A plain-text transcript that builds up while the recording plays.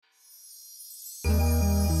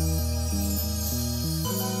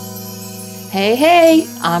Hey,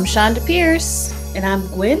 I'm Shonda Pierce, And I'm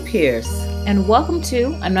Gwen Pierce, and welcome to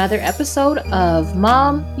another episode of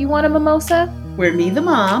Mom, You Want a Mimosa? where me, the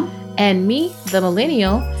mom, And me, the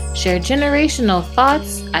millennial, share generational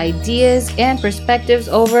thoughts, ideas, and perspectives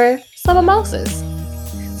over some mimosas.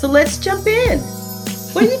 So let's jump in.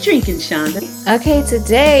 What are you drinking, Shonda? Okay,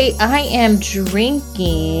 today I am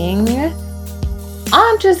drinking.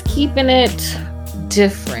 I'm just keeping it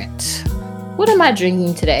different. What am I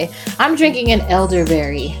drinking today? I'm drinking an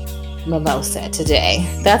elderberry mimosa today.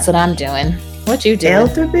 That's what I'm doing. What you doing?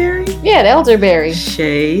 Elderberry? Yeah, the elderberry.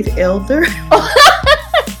 Shade elder?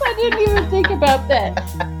 I didn't even think about that.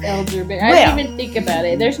 Elderberry. I didn't even think about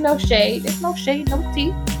it. There's no shade. There's no shade, no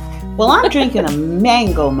tea. Well, I'm drinking a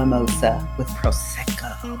mango mimosa with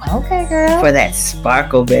Prosecco. Okay, girl. For that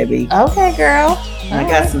sparkle, baby. Okay, girl. I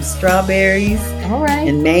got some strawberries All right.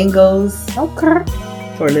 and mangoes Okay.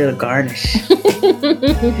 for a little garnish.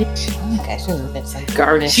 Okay, should have been some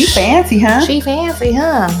garnish. She fancy, huh? She fancy,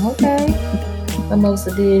 huh? Okay.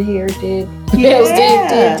 Mimosa did here, did. Yeah.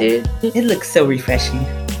 Yes, did. It looks so refreshing.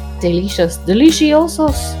 Delicious.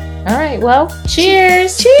 Deliciosos. All right, well,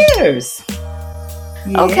 cheers. Cheers.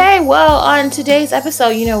 Yeah. Okay, well, on today's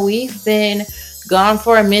episode, we've been gone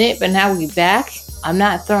for a minute, but now we're back. I'm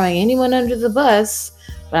not throwing anyone under the bus,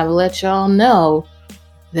 but I'm gonna let y'all know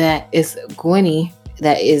that it's Gwenny.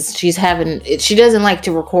 She doesn't like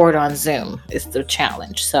to record on Zoom. It's the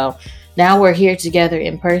challenge. So now we're here together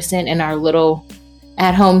in person in our little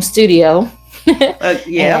at-home studio.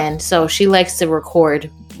 Yeah. And so she likes to record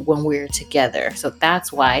when we're together. So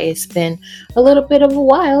that's why it's been a little bit of a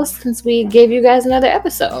while since we gave you guys another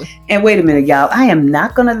episode. And wait a minute, y'all. I am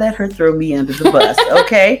not going to let her throw me under the bus,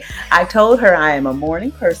 okay? I told her I am a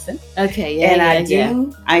morning person. Okay, yeah,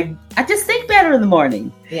 And I just think better in the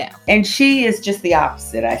morning. Yeah. And she is just the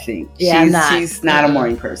opposite, I think. Yeah, she's not a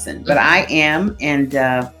morning person. But I am. And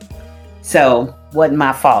so, wasn't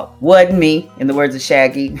my fault. Wasn't me, in the words of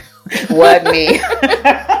Shaggy. Wasn't me.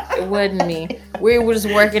 It wasn't me. We were just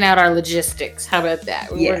working out our logistics. How about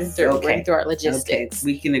that? We're working through our logistics.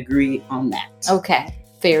 Okay, we can agree on that. Okay,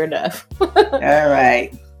 fair enough. All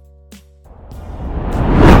right.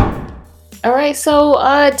 All right,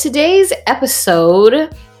 so today's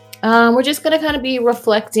episode, we're just going to kind of be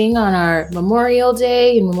reflecting on our Memorial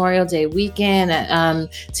Day and Memorial Day weekend.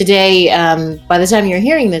 Today, by the time you're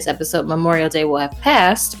hearing this episode, Memorial Day will have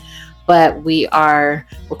passed. But we are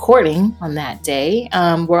recording on that day.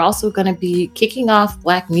 We're also going to be kicking off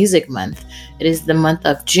Black Music Month. It is the month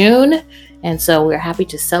of June, and so we're happy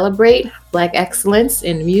to celebrate Black excellence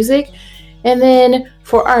in music. And then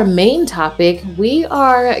for our main topic, we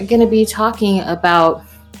are going to be talking about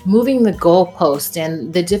moving the goalpost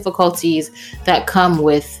and the difficulties that come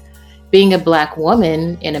with being a Black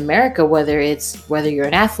woman in America, whether you're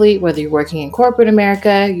an athlete, whether you're working in corporate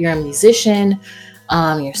America, you're a musician,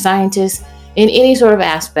 your scientist, in any sort of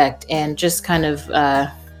aspect, and just kind of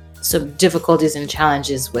some difficulties and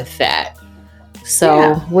challenges with that.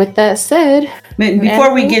 So with that said,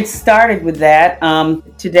 before we get started with that,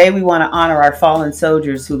 today we want to honor our fallen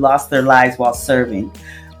soldiers who lost their lives while serving.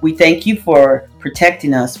 We thank you for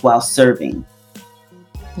protecting us while serving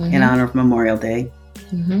in honor of Memorial Day.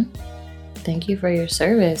 Mm-hmm. Thank you for your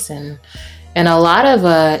service. And a lot of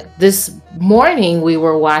this morning we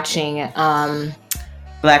were watching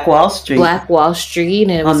Black Wall Street,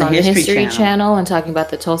 and it was on the History Channel and talking about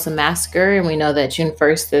the Tulsa Massacre. And we know that June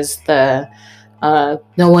 1st is the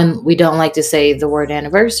we don't like to say the word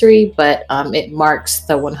anniversary, but it marks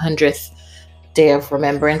the 100th day of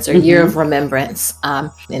remembrance or year of remembrance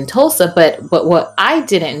in Tulsa. But what I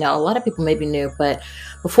didn't know, a lot of people maybe knew, but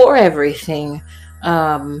before everything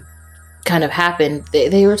kind of happened,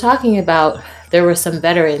 they were talking about there were some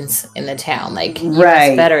veterans in the town, like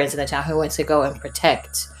US veterans in the town who went to go and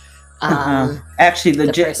protect. Actually,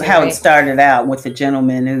 how it started out with the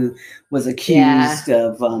gentleman who was accused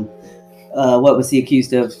of what was he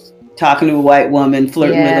accused of? Talking to a white woman,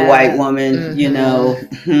 flirting with a white woman.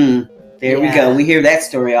 There we go. We hear that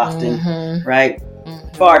story often, right?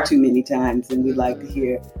 Far too many times, and we like to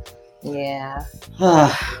hear. Yeah.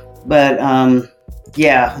 But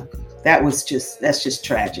that's just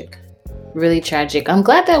tragic. Really tragic. I'm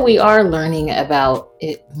glad that we are learning about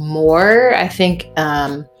it more. I think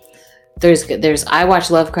there's I watch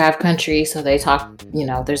Lovecraft Country, so they talk,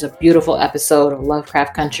 there's a beautiful episode of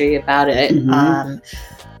Lovecraft Country about it.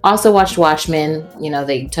 Also watched Watchmen,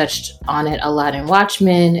 they touched on it a lot in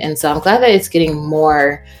Watchmen, and so I'm glad that it's getting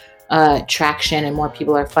more traction and more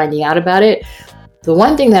people are finding out about it. The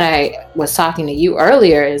one thing that I was talking to you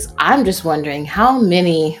earlier is I'm just wondering how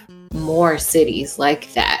many more cities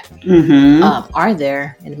like that Mm-hmm. are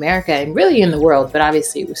there in America and really in the world. But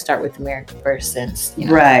obviously, we start with America first, since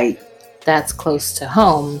right, that's close to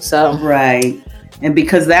home. So right. And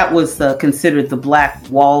because that was considered the Black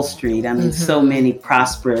Wall Street, I mean, so many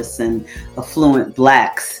prosperous and affluent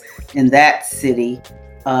blacks in that city.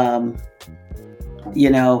 How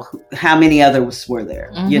many others were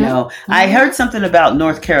there? I heard something about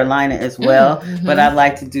North Carolina as well, but I'd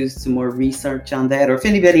like to do some more research on that. Or if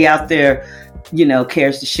anybody out there,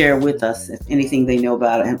 cares to share with us if anything they know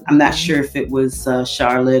about it. I'm not sure if it was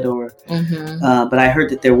Charlotte or, but I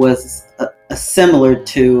heard that there was a similar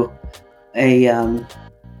to a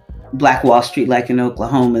Black Wall Street, like in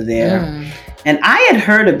Oklahoma there. And I had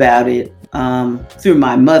heard about it through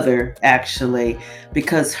my mother, actually,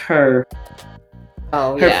 because her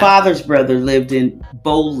father's brother lived in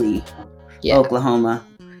Boley, Oklahoma.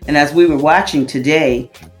 And as we were watching today,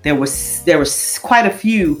 there was quite a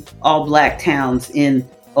few all Black towns in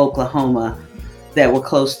Oklahoma that were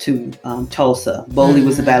close to Tulsa. Boley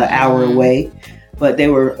was about an hour away, but they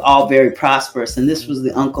were all very prosperous. And this was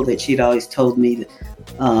the uncle that she'd always told me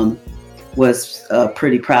that was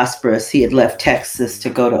pretty prosperous. He had left Texas to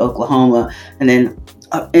go to Oklahoma. And then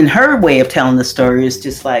in her way of telling the story, it's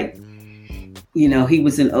just like, he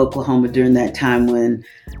was in Oklahoma during that time when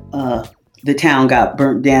the town got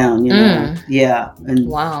burnt down, Yeah. And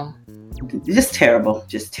wow. Just terrible.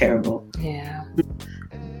 Yeah.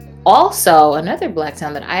 Also, another Black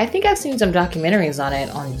town that I think I've seen some documentaries on it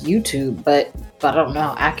on YouTube, but I don't know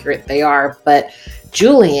how accurate they are. But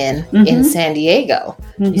Julian in San Diego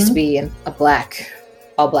used to be in a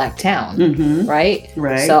all Black town, right?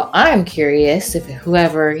 Right. So I'm curious if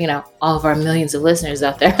whoever, all of our millions of listeners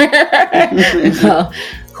out there,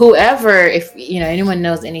 whoever, if anyone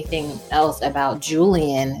knows anything else about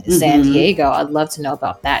Julian, San Diego, I'd love to know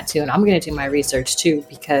about that too. And I'm going to do my research too,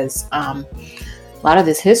 because a lot of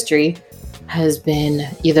this history has been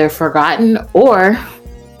either forgotten or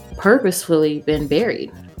purposefully been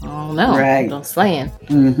buried. I don't know. Right. I'm slaying.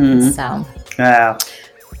 So. Wow.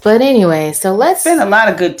 But anyway, so let's. There's been a lot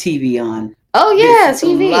of good TV on. Oh yeah,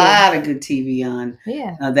 TV. A lot of good TV on.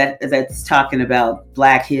 Yeah. That's talking about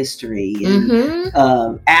Black history and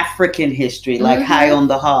African history, like High on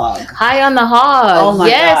the Hog. High on the Hog. Oh my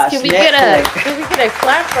gosh. Can we get a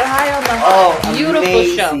clap for High on the Hog? Oh, beautiful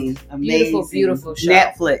amazing, show. Amazing. Beautiful show.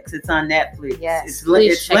 It's on Netflix. Yes. It's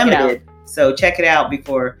limited, so check it out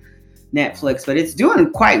before Netflix. But it's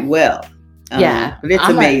doing quite well. Yeah. But it's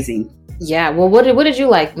amazing. Yeah. Well, what did you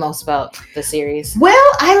like most about the series?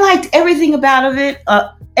 Well, I liked everything about it.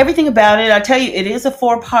 I tell you, it is a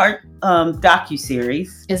 4-part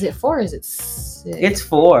docuseries. Is it 4? Or is it 6? It's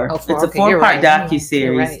 4. Oh, 4. It's a 4-part docuseries.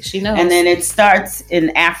 You're right. She knows. And then it starts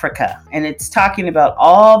in Africa, and it's talking about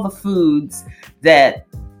all the foods that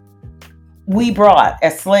we brought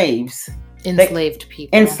as slaves. Enslaved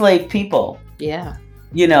people. Yeah.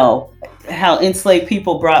 How enslaved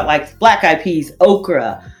people brought like black eyed peas,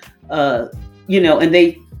 okra. And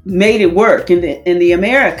they made it work in the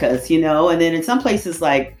Americas, and then in some places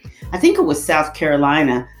like, I think it was South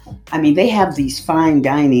Carolina, I mean, they have these fine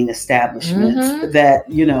dining establishments that,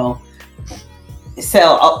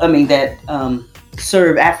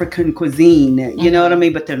 serve African cuisine, you know what I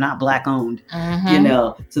mean? But they're not Black owned,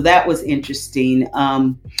 so that was interesting.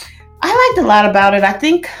 I liked a lot about it. I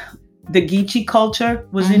think the Geechee culture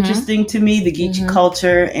was interesting to me, the Geechee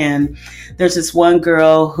culture. And there's this one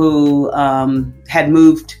girl who had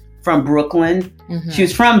moved from Brooklyn. She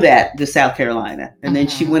was from the South Carolina. And then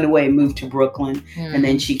she went away and moved to Brooklyn. And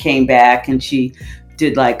then she came back and she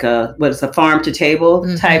did like a farm to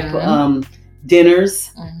table type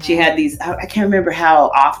dinners. She had these, I can't remember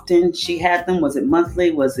how often she had them. Was it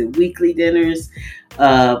monthly? Was it weekly dinners?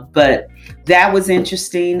 But that was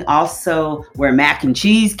interesting. Also, where mac and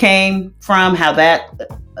cheese came from, how that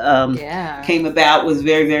came about was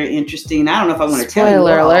very, very interesting. I don't know if I want to tell you.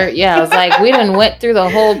 Spoiler alert. Yeah, I was like, we didn't went through the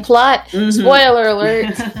whole plot. Spoiler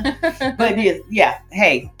alert. But yeah,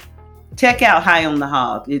 hey, check out High on the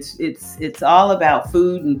Hog. It's all about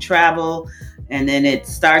food and travel, and then it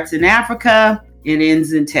starts in Africa. It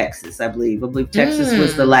ends in Texas, I believe. Texas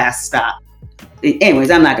was the last stop. Anyways,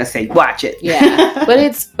 I'm not gonna say watch it. Yeah, but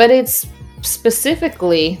it's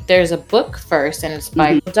specifically, there's a book first, and it's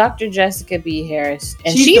by Dr. Jessica B. Harris,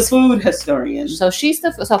 and she's the food historian. So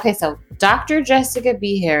so Dr. Jessica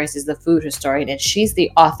B. Harris is the food historian, and she's the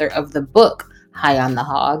author of the book High on the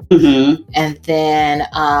Hog. And then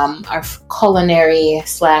our culinary /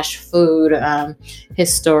 food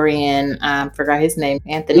historian, forgot his name,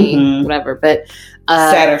 Anthony whatever, but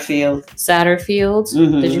Satterfield.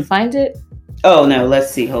 Did you find it? Oh no,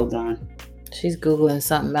 let's see, hold on. She's Googling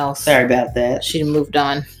something else. Sorry about that. She moved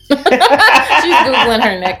on. She's Googling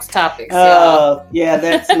her next topics. Oh, yeah,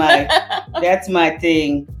 that's my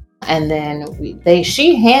thing. And then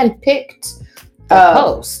she handpicked the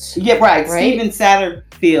host. Yeah, right. Steven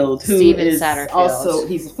Satterfield, also,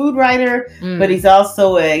 he's a food writer, but he's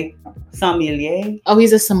also a sommelier. Oh,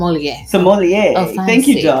 he's a sommelier. Sommelier. Oh, thank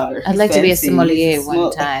you, daughter. I'd like to be a sommelier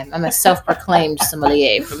one time. I'm a self-proclaimed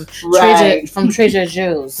sommelier from Trader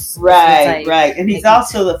Joe's. Right. And he's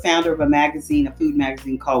also the founder of a food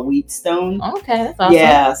magazine called Wheatstone. Okay, that's awesome.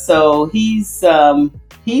 Yeah, so he's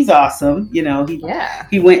awesome.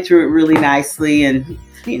 He went through it really nicely, and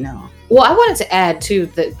Well, I wanted to add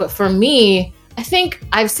too but for me, I think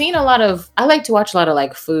I like to watch a lot of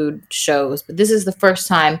like food shows, but this is the first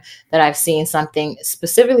time that I've seen something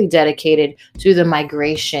specifically dedicated to the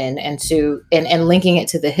migration and linking it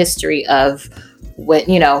to the history of when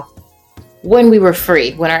we were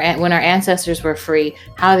free, when our ancestors were free,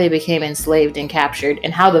 how they became enslaved and captured,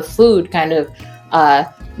 and how the food kind of,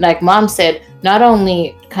 like Mom said, not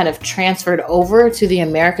only kind of transferred over to the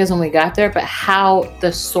Americas when we got there, but how the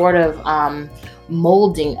sort of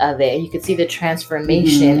molding of it. You could see the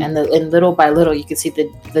transformation, and little by little, you could see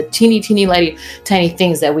the teeny tiny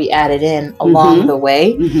things that we added in along the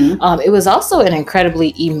way. It was also an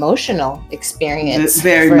incredibly emotional experience.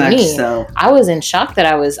 Very for much me. so. I was in shock that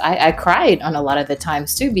I cried on a lot of the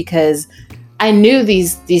times too, because I knew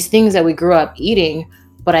these things that we grew up eating,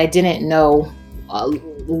 but I didn't know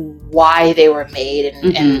why they were made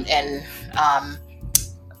and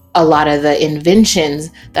a lot of the inventions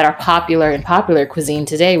that are popular in popular cuisine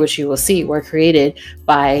today, which you will see, were created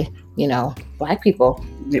by Black people.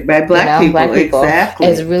 By Black people, exactly.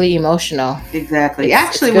 It's really emotional. Exactly.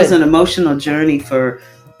 It was an emotional journey for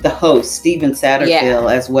the host, Steven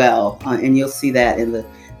Satterfield, as well, and you'll see that in the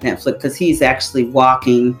Netflix, because he's actually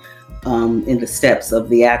walking in the steps of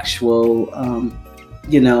the actual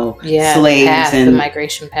slaves and the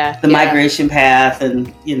migration path. Migration path,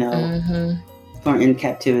 and or in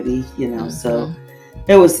captivity, so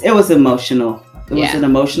it was emotional. It was an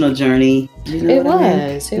emotional journey. It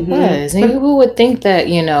was. And who would think that,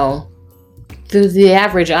 through the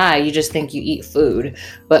average eye, you just think you eat food,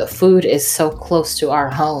 but food is so close to our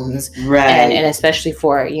homes. Right. And especially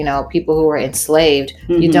for, people who were enslaved,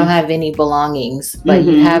 you don't have any belongings, but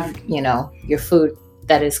you have, your food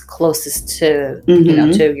that is closest to,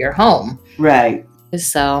 to your home. Right.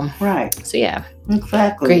 So yeah.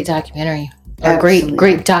 Exactly. Great documentary. A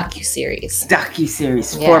great docuseries.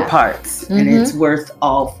 4 parts. And it's worth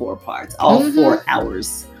all 4 parts, all 4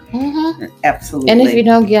 hours. Absolutely. And if you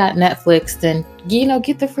don't get Netflix, then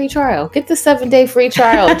get the free trial. Get the 7-day free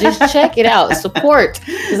trial. Just check it out. Support,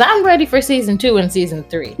 because I'm ready for season 2 and season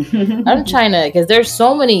 3. I'm trying to, because there's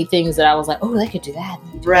so many things that I was like, oh, they could do that.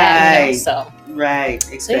 Right. So right.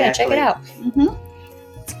 Exactly. So yeah, check it out.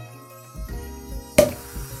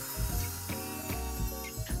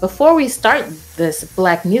 Before we start this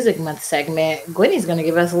Black Music Month segment, Gwenny's going to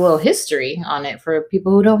give us a little history on it for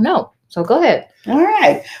people who don't know. So go ahead. All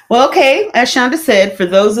right. Well, okay. As Shonda said, for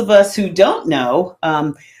those of us who don't know,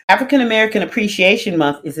 African American Appreciation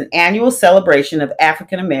Month is an annual celebration of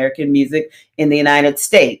African American music in the United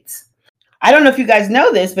States. I don't know if you guys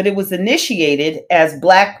know this, but it was initiated as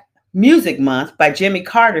Black Music Month by Jimmy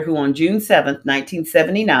Carter, who on June 7th,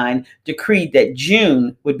 1979, decreed that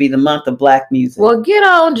June would be the month of Black music. Well, get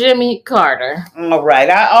on Jimmy Carter. All right.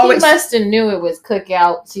 He must have knew it was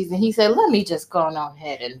cookout season. He said, let me just go on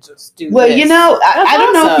ahead and just do this. Well, I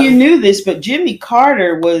don't know if you knew this, but Jimmy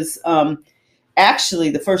Carter was actually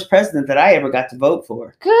the first president that I ever got to vote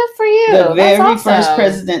for. Good for you. The very first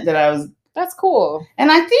president that I was. That's cool. And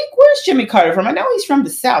I think, where's Jimmy Carter from? I know he's from the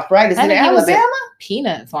South, right? Is it Alabama?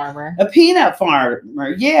 Peanut farmer. A peanut farmer,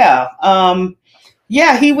 yeah.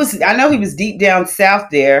 He was, I know he was deep down South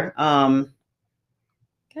there. That's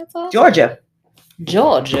awesome. Georgia,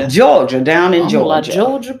 down in Georgia. Like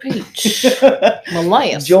Georgia peach.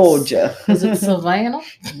 Molasses. Georgia. Is it Savannah?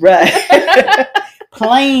 Right.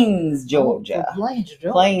 Plains, Georgia.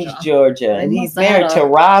 Plains, Georgia. And he's married to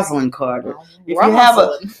Rosalind Carter. If you have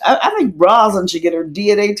I think Rosalind should get her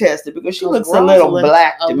DNA tested because she looks a little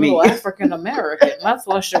black to me. African American. That's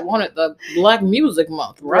why she wanted the Black Music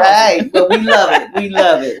Month. Right. But we love it. We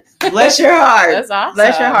love it. Bless your heart. That's awesome.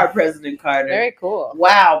 Bless your heart, President Carter. Very cool.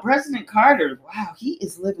 Wow. President Carter. Wow. He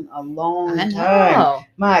is living a long time.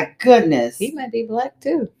 My goodness. He might be black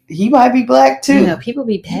too. He might be black too. People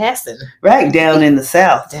be passing. Right. Down in the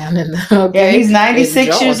South. Okay. Yeah, he's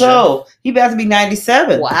 96 years old. He about to be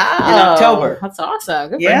 97. Wow. In October. That's awesome.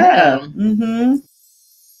 Good for him. Mm-hmm.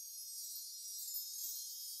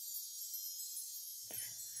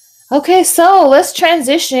 Okay, so let's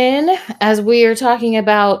transition as we are talking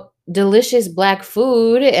about delicious Black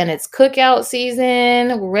food and it's cookout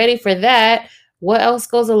season. We're ready for that. What else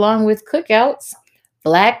goes along with cookouts?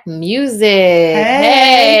 Black music.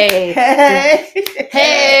 Hey.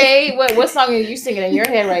 What song are you singing in your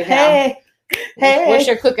head right now? What's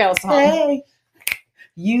your cookout song? Hey.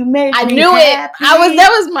 You make I me knew happy. it. That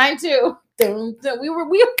was mine too. We were on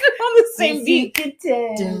the same beat.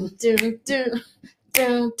 I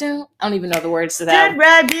don't even know the words to that. Stand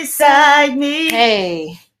right beside me.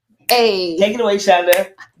 Hey. Take it away,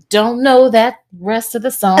 Shonda. Don't know that rest of the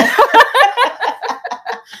song.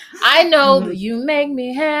 I know that you make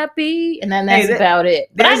me happy, and then that's about it.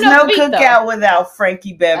 But there's no cookout without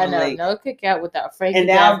Frankie Beverly. I know, no cookout without Frankie and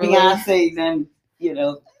now Beverly. Beyonce then,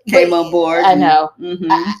 came on board. I know. Mm-hmm.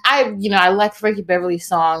 I like Frankie Beverly's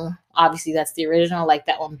song. Obviously, that's the original. I like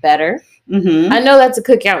that one better. Mm-hmm. I know that's a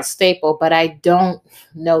cookout staple, but I don't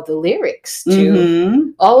know the lyrics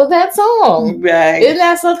to all of that song. Right? Isn't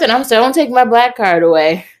that something? I'm saying, don't take my black card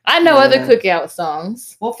away. I know other cookout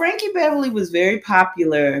songs. Well, Frankie Beverly was very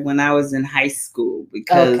popular when I was in high school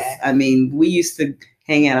because we used to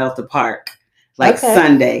hang out at the park. Like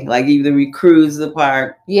Sunday, like either we cruise the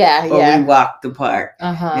park, or we walk the park,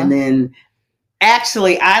 and then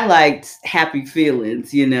actually I liked Happy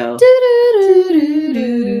Feelings, All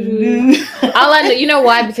I know, you know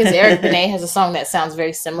why? Because Eric Benet has a song that sounds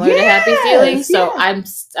very similar to Happy Feelings, so I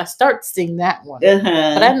start to sing that one,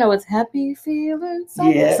 but I know it's Happy Feelings.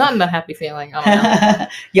 Something about Happy Feeling. I don't know.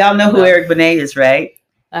 Y'all know who Eric Benet is, right?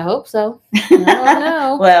 I hope so. I don't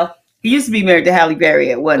know. Well. He used to be married to Halle Berry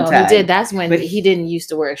at one time. He did. That's when he didn't used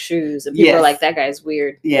to wear shoes. And people were like, that guy's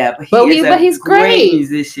weird. Yeah, but he's great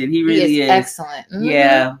musician. He really is. Excellent. Mm-hmm.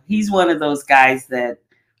 Yeah, he's one of those guys that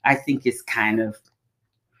I think is kind of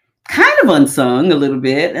unsung a little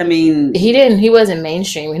bit. I mean, he wasn't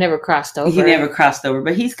mainstream. He never crossed over.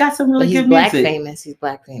 But he's got some really good music. He's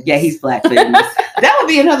black famous. Yeah, he's black famous. That would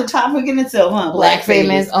be another topic in itself, huh? Black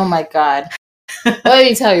famous. Oh my God. Let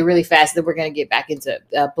me tell you really fast that we're going to get back into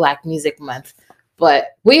Black Music Month.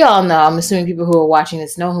 But we all know, I'm assuming people who are watching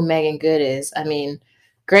this know who Meagan Good is. I mean,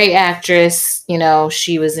 great actress.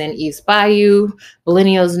 She was in Eve's Bayou.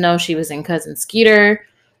 Millennials know she was in Cousin Skeeter.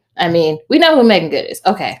 I mean, we know who Meagan Good is.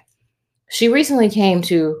 Okay. She recently came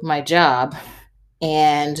to my job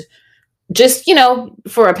and just,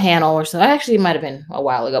 for a panel or so. Actually, it might have been a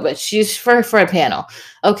while ago, but she's for a panel.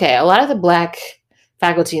 Okay. A lot of the Black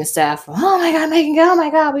faculty and staff, oh my God, Meagan Good, oh my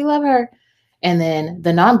God, we love her. And then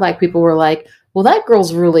the non-Black people were like, well, that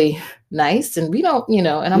girl's really nice. And we don't,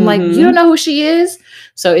 and I'm like, you don't know who she is?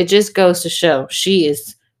 So it just goes to show she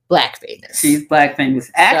is Black famous. She's Black famous.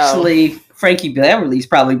 Actually, Frankie Beverly's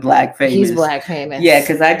probably Black famous. He's Black famous. Yeah,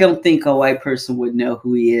 because I don't think a white person would know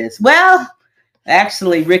who he is. Well,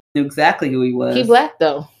 actually, Rick knew exactly who he was. He Black,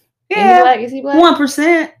 though. Yeah. Is he Black?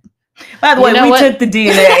 1%. By the way, we took the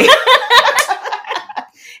DNA.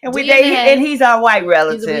 And he's our white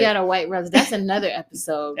relative. We got a white relative. That's another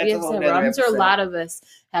episode. I'm sure a lot of us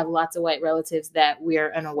have lots of white relatives that we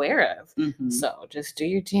are unaware of. Mm-hmm. So just do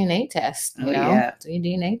your DNA test. Do your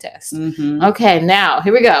DNA test. Mm-hmm. Okay, now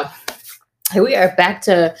here we go. Here we are back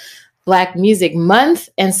to Black Music Month,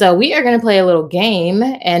 and so we are going to play a little game,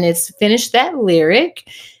 and it's Finish That Lyric.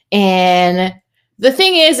 And the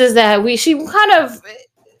thing is that I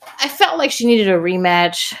felt like she needed a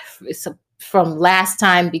rematch. From last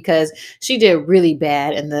time because she did really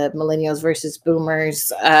bad in the Millennials versus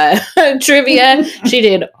Boomers trivia. She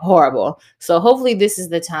did horrible. So hopefully this is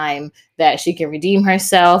the time that she can redeem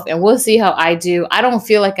herself, and we'll see how I do. I don't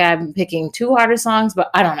feel like I'm picking too harder songs, but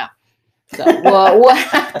I don't know. So we'll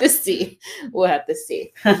have to see.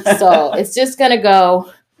 So it's just gonna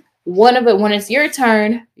go one of it. When it's your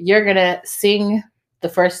turn, you're gonna sing the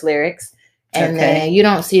first lyrics. And then you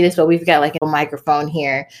don't see this, but we've got like a microphone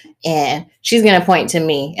here, and she's going to point to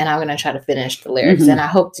me, and I'm going to try to finish the lyrics. And I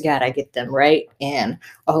hope to God I get them right. And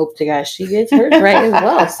I hope to God she gets hers right as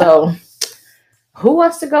well. So who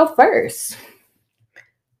wants to go first?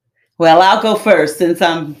 Well, I'll go first since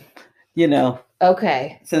I'm,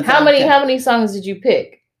 Okay. How many songs did you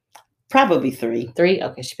pick? Probably 3. 3?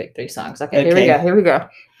 Okay, she picked 3 songs. Okay. Here we go.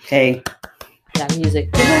 Okay. Got music.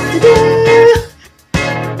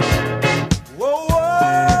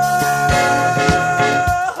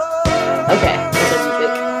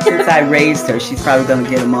 Since I raised her, she's probably going to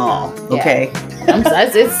get them all. Okay.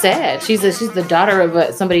 It's sad. She's the daughter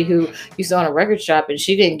of somebody who used to own a record shop, and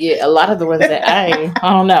she didn't get a lot of the ones that I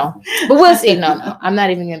don't know. But we'll see. No. I'm not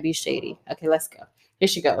even going to be shady. Okay, let's go. Here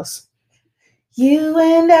she goes. You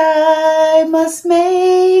and I must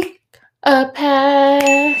make a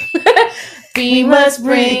pact. We must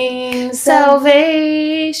bring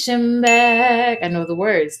salvation back. I know the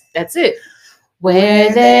words. That's it.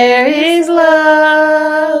 Where there is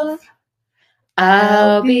love,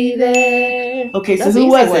 I'll be there. Okay, so who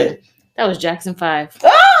was it? That was Jackson 5.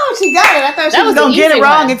 Oh, she got it. I thought she was going to get it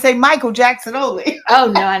wrong and say Michael Jackson only.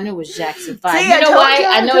 Oh, no, I knew it was Jackson 5. See, you know why?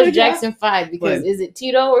 I know it's Jackson 5 because is it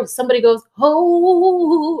Tito or somebody goes,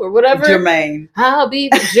 oh, or whatever? Jermaine. I'll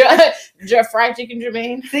be fried chicken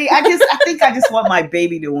Jermaine. See, I think I just want my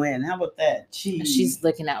baby to win. How about that? Jeez. She's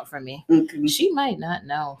looking out for me. Mm-hmm. She might not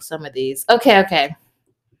know some of these. Okay.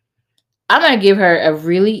 I'm going to give her a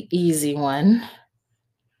really easy one.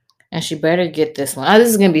 And she better get this one. Oh, this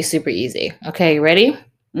is going to be super easy. Okay, you ready?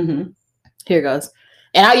 Mm-hmm. Here goes.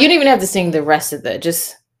 And you don't even have to sing the rest of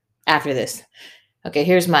just after this. Okay,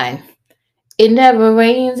 here's mine. It never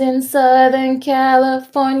rains in Southern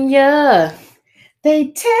California. They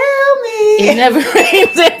tell me. It never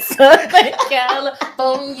rains in Southern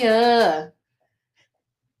California.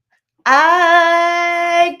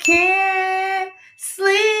 I can't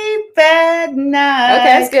sleep at night. Okay,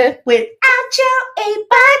 that's good. Without your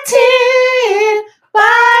 8x10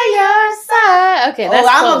 by your side. Okay, that's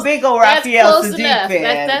I'm close. a big old Raphael Sadiq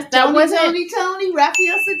fan. That wasn't Tony,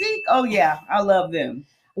 Raphael Sadiq. Oh yeah, I love them.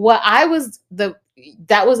 Well,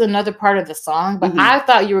 that was another part of the song, but I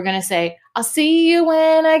thought you were gonna say, "I'll see you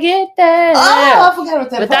when I get there." Oh, I forgot about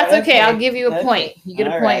that. But that's okay. I'll give you a point. You get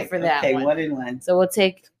a point for that one. Okay, 1-1. So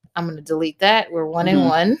I'm gonna delete that. We're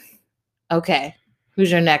 1-1. Okay. Who's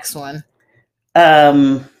your next one? Let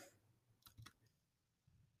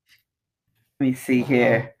me see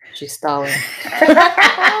here. She's stalling.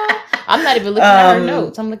 I'm not even looking at her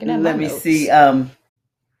notes. I'm looking at my notes. Let me see. I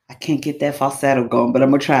can't get that falsetto going, but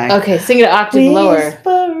I'm gonna try. Okay, sing it an octave lower.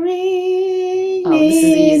 Oh, this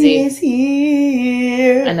is easy.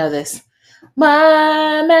 Here. I know this.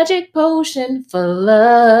 My magic potion for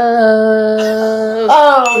love.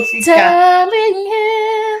 Oh, she's telling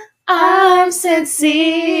him I'm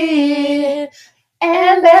sincere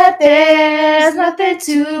and that there's nothing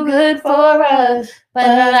too good for us, but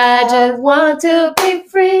I just want to be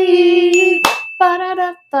free.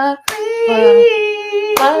 Ba-da-da-ba,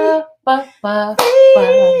 free. Ba-ba-ba.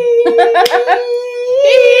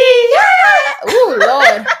 Ooh,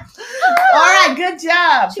 Lord. All right, good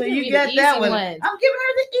job. So you got that one. Ones. I'm giving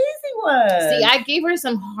her the easy one. See, I gave her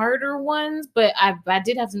some harder ones, but I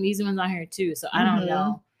did have some easy ones on here too. So I don't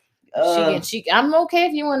know. I'm okay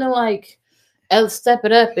if you want to step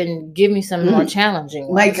it up and give me some more challenging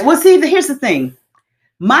ones. Here's the thing.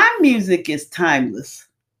 My music is timeless.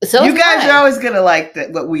 So you guys are always gonna like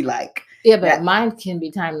what we like. Yeah, but mine can be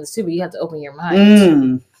timeless too. But you have to open your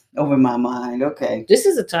mind. Open my mind. Okay. This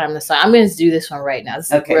is a timeless song. I'm going to do this one right now.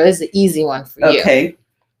 This is an easy one for you. Okay.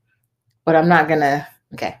 But I'm not going to.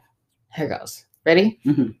 Okay. Here goes. Ready?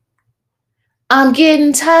 Mm-hmm. I'm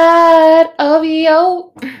getting tired of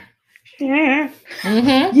you.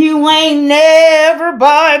 Mm-hmm. You ain't never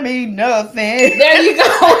buy me nothing. There you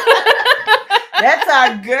go. That's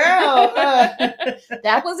our girl.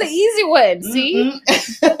 That was an easy one. See?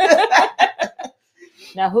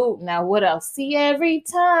 Now what else? See, every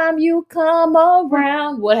time you come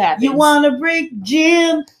around, what happens? You want to bring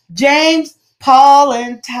Jim, James, Paul,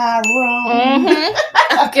 and Tyrone.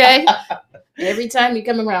 Okay. Every time you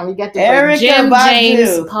come around, we got the Jim,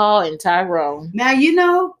 James, Paul, and Tyrone.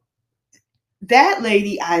 Now, that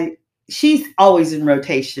lady, she's always in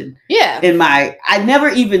rotation. Yeah. I never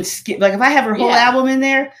even skip. Like if I have her whole album in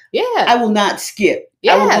there, I will not skip.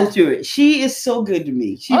 Yeah. I will go through it. She is so good to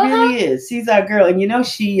me. She really is. She's our girl. And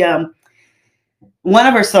she one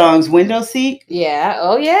of her songs, Window Seat. Yeah.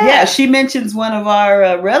 Oh yeah. Yeah, she mentions one of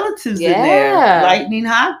our relatives in there, Lightning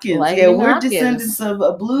Hopkins. We're descendants of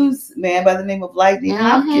a blues man by the name of Lightning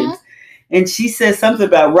Hopkins. And she says something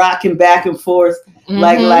about rocking back and forth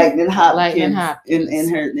like Lightning Hopkins. In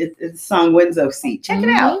her it's the song Window Seat. Check it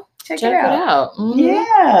out. Check it out. Mm-hmm.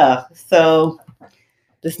 Yeah. So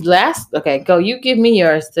this last, go. You give me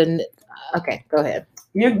yours. Then, go ahead.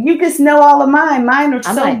 You just know all of mine. Mine are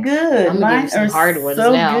so good. Mine are hard ones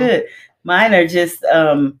so good. Mine are just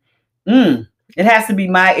it has to be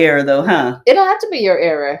my era though, huh? It don't have to be your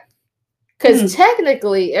era, because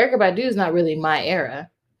technically, Erykah Badu is not really my era.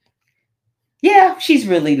 Yeah, she's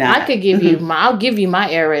really not. I could give you I'll give you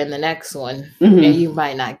my era in the next one, and you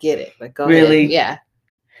might not get it. But go ahead. Yeah.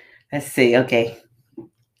 Let's see. Okay.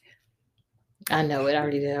 I know it. I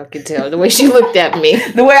already did. I could tell the way she looked at me.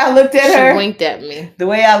 The way I looked at her. She winked at me. The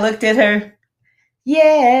way I looked at her.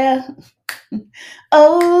 Yeah.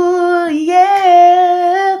 Oh,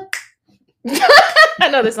 yeah. I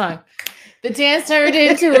know the song. The dance turned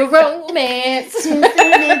into a romance.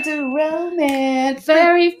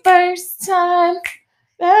 Very first time.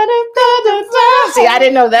 See, I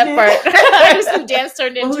didn't know that part. I just knew dance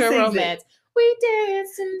turned into a romance. We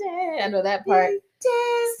danced and danced. I know that part.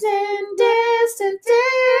 Danced and danced and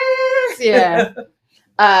danced.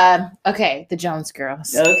 Yeah. Okay, the Jones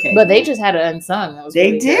Girls. Okay. But they just had it unsung. That was they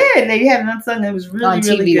really did. Good. They had it unsung. It was really, on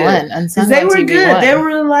really TV1, good. Unsung they were TV1. good. They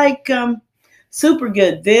were like super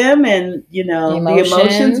good. Them and, the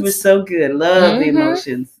Emotions were so good. Love the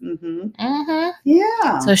Emotions.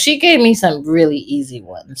 Yeah. So she gave me some really easy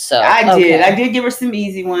ones. So I did give her some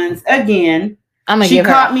easy ones. Again, she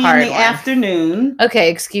caught me in the afternoon.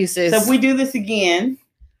 Okay, excuses. So if we do this again,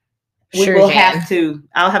 I'll have to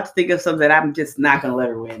think of something that I'm just not going to let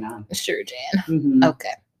her win on. Sure, Jan.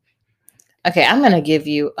 Okay, I'm going to give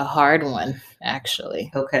you a hard one,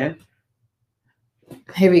 actually. Okay.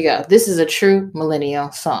 Here we go. This is a true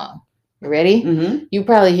millennial song. You ready? Mm-hmm. You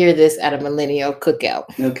probably hear this at a millennial cookout.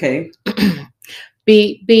 Okay.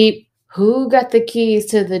 Beep, beep. Who got the keys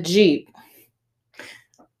to the Jeep?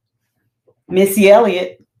 Missy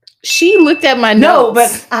Elliott. She looked at my notes. No,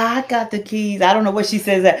 but I got the keys. I don't know what she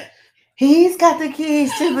says that. He's got the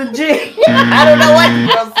keys to the Jeep. I don't know what the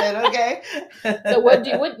girl said, okay? So what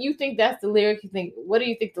do you think that's the lyric? What do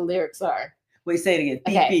you think the lyrics are? Wait, say it again.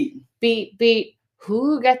 Beep, okay. beep. Beep, beep.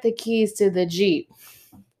 Who got the keys to the Jeep?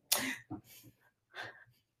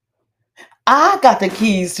 I got the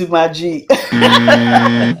keys to my Jeep.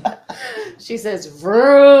 She says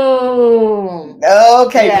vroom.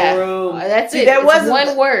 Okay, yeah. Vroom. That's it. There was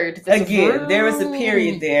one word. Again, there was a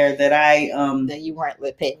period there that that you weren't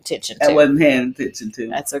paying attention to. I wasn't paying attention to.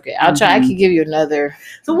 That's okay. I'll try. I can give you another.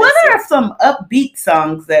 So what are some upbeat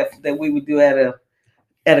songs that we would do at a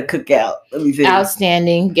cookout? Let me see.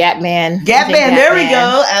 Outstanding Gap Band. Gap Band. There we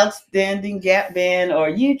go. Outstanding Gap Band. Or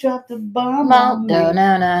You Dropped the Bomb on Me.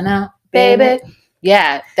 No, baby.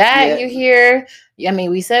 Yeah, that you hear. I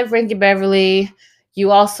mean, we said Frankie Beverly.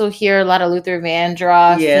 You also hear a lot of Luther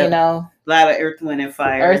Vandross. Yeah. A lot of Earth, Wind and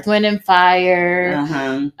Fire. Earth, Wind and Fire.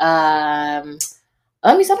 Let me. I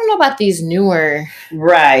don't know about these newer.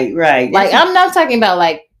 Right. Like I'm not talking about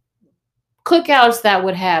like cookouts that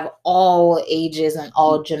would have all ages and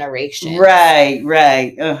all generations. Right.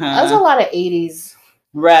 That was a lot of 80s.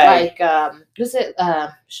 Right. Like was it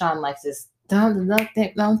Sean likes this. Don't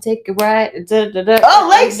take it right. Oh,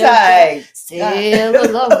 Lakeside.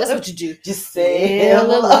 Sail along. That's what you do. Just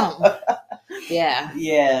sail along. Yeah.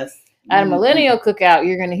 Yes. At a millennial cookout,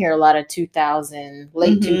 you're going to hear a lot of late 2000s.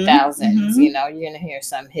 You're going to hear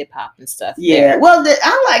some hip hop and stuff. Yeah. Well,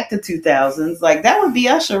 I like the 2000s. Like that would be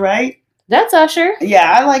Usher, right? That's Usher.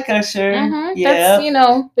 Yeah, I like Usher. Yeah.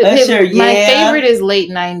 That's, Usher, my favorite is late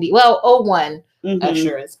 90s. Well, 01.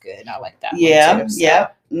 Usher is good. I like that one too. So. Yeah.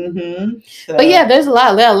 So. But yeah, there's a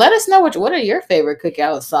lot. Let us know what are your favorite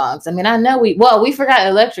cookout songs. I mean, I know we forgot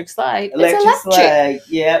Electric Slide. Electric Slide.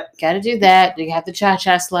 Yep. Got to do that. You have the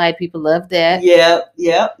Cha-Cha Slide. People love that. Yep.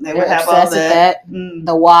 They would have all that.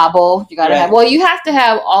 The wobble. You got to have. Well, you have to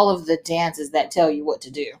have all of the dances that tell you what to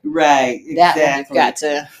do. Right. Exactly. That you've got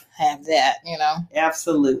to have that.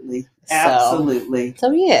 Absolutely.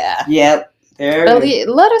 So yeah. Yep.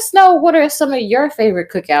 Let us know what are some of your favorite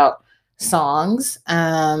cookout songs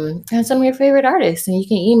and some of your favorite artists, and you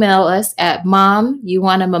can email us at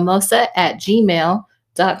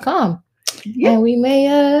mommyouwantamimosa@gmail.com. And we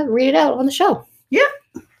may read it out on the show.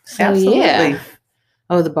 Absolutely.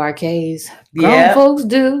 The Bar-Kays. Grown folks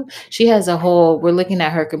do. She has we're looking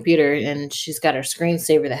at her computer and she's got her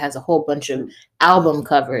screensaver that has a whole bunch of album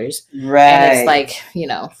covers, right? And it's like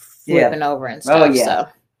flipping over and stuff. So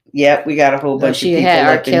yep, we got a whole bunch of people. She had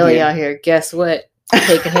R. Kelly on here. Guess what?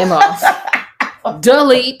 Taking him off.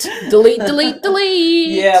 Delete.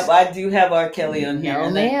 Yeah, I do have R. Kelly on here. No,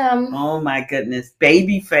 ma'am. Oh my goodness,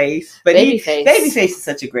 Babyface. But Babyface is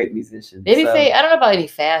such a great musician. Babyface. I don't know about any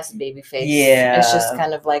fast Babyface. Yeah, it's just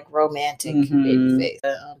kind of like romantic Babyface.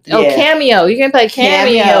 Cameo. You can play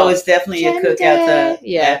Cameo. Cameo is definitely a cookout.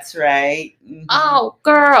 Yeah, that's right. Oh,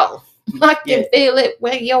 girl, I can feel it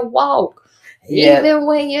when you walk. Even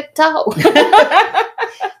when you talk.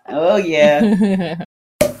 Oh, yeah.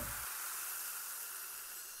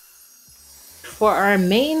 For our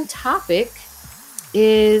main topic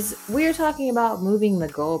is we're talking about moving the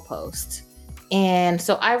goalpost. And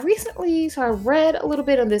so I read a little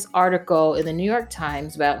bit of this article in the New York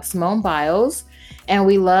Times about Simone Biles. And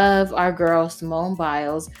we love our girl, Simone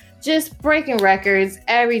Biles, just breaking records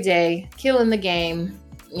every day, killing the game.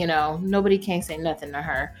 Nobody can say nothing to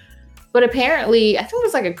her. But apparently, I think it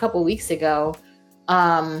was like a couple weeks ago,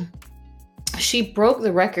 she broke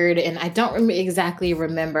the record, and I don't exactly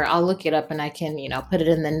remember. I'll look it up and I can, put it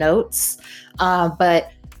in the notes.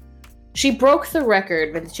 But she broke the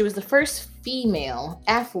record, but she was the first female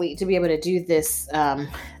athlete to be able to do this,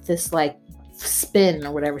 this like spin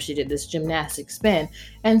or whatever she did, this gymnastic spin.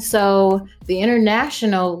 And so the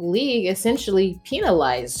International League essentially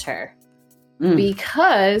penalized her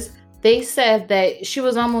because they said that she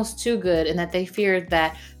was almost too good and that they feared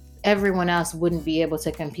that everyone else wouldn't be able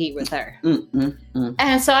to compete with her.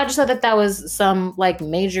 And so I just thought that was some like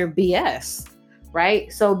major BS,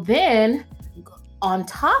 right? So then on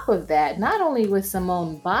top of that, not only with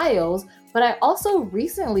Simone Biles, but I also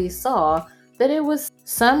recently saw that it was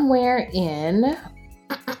somewhere in.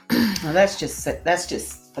 Well, that's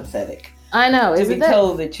just pathetic. I know. To be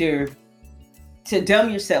told that you're to dumb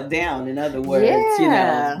yourself down. In other words,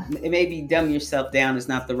 maybe dumb yourself down is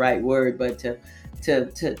not the right word, but to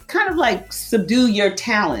kind of like subdue your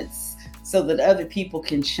talents so that other people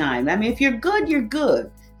can shine. I mean, if you're good, you're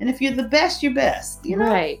good, and if you're the best, you're best.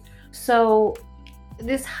 Right. So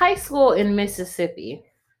this high school in Mississippi,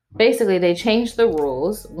 basically, they changed the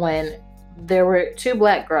rules when there were 2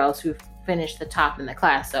 Black girls who finished the top in the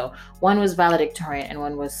class. So one was valedictorian and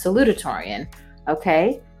one was salutatorian.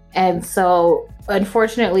 Okay. And so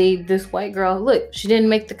unfortunately, this white girl, look, she didn't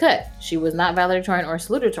make the cut. She was not valedictorian or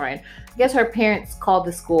salutatorian. I guess her parents called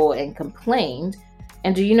the school and complained.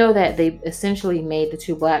 And do you know that they essentially made the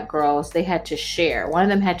 2 Black girls, they had to share. One of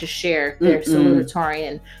them had to share their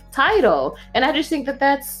salutatorian title. And I just think that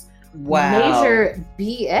that's major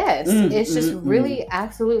BS. It's just really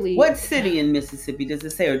absolutely. What city in Mississippi does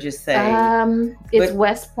it say, or just say? It's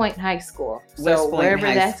West Point High School. So wherever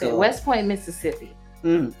that's at, West Point, Mississippi.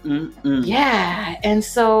 Yeah, and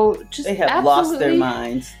so just they have lost their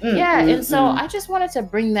minds. And so I just wanted to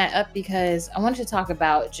bring that up because I wanted to talk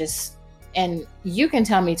about just, and you can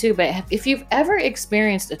tell me too, but if you've ever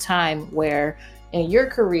experienced a time where in your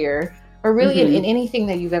career or really in anything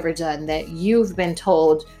that you've ever done that you've been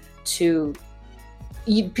told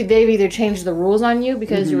they've either changed the rules on you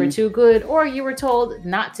because you were too good, or you were told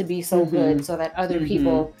not to be so good so that other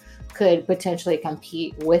people could potentially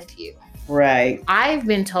compete with you. Right. I've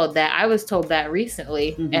been told that. I was told that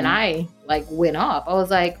recently, and I like went off. I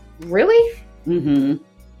was like, really?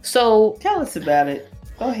 So tell us about it.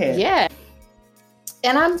 Go ahead. Yeah.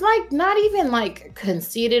 And I'm like not even like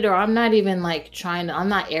conceited, or I'm not even like I'm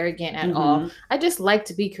not arrogant at all. I just like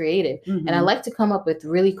to be creative and I like to come up with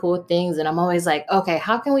really cool things. And I'm always like, okay,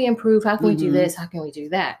 how can we improve? How can we do this? How can we do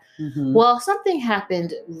that? Well, something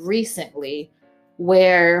happened recently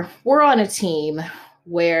where we're on a team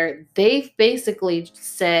where they've basically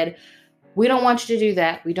said, we don't want you to do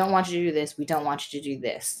that. We don't want you to do this. We don't want you to do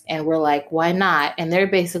this. And we're like, why not? And they're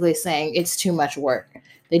basically saying it's too much work.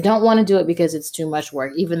 They don't want to do it because it's too much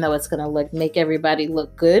work, even though it's going to make everybody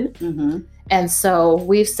look good. And so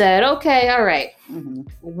we've said, okay, all right,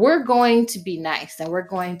 we're going to be nice and we're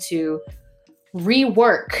going to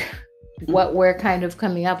rework what we're kind of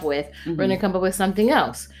coming up with. We're going to come up with something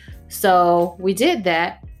else. So we did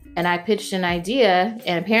that. And I pitched an idea,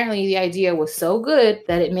 and apparently the idea was so good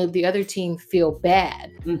that it made the other team feel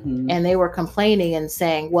bad. And they were complaining and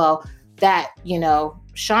saying, well, that,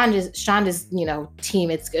 Shonda's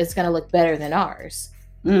team, it's going to look better than ours.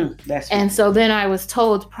 And so then I was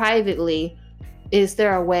told privately, is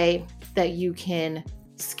there a way that you can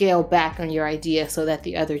scale back on your idea so that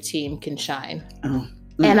the other team can shine?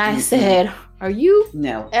 And I said, are you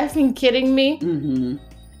effing kidding me?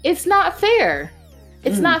 It's not fair.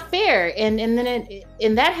 It's not fair. And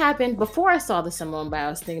then that happened before I saw the Simone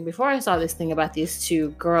Biles thing, before I saw this thing about these 2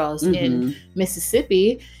 girls in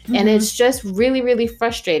Mississippi. And it's just really, really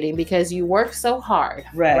frustrating because you work so hard,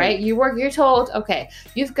 right? You're told, okay,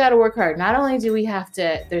 you've got to work hard. Not only do we have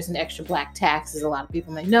to, there's an extra black tax, as a lot of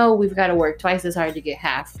people may know, we've got to work twice as hard to get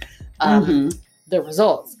half the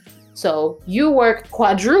results. So you work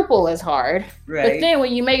quadruple as hard, but then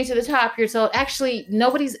when you make it to the top, you're told, actually,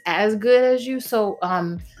 nobody's as good as you. So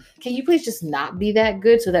can you please just not be that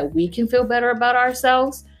good so that we can feel better about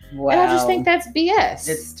ourselves? Wow. And I just think that's BS.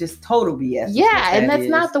 It's just total BS. Yeah, and that's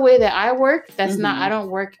not the way that I work. That's not, I don't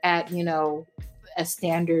work at, a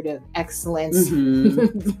standard of excellence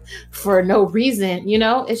for no reason,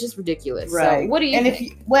 it's just ridiculous. Right. So what do you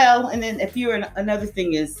think? If you're another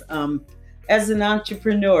thing is, as an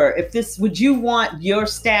entrepreneur, would you want your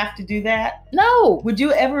staff to do that? No. Would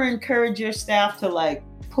you ever encourage your staff to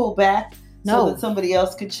pull back so that somebody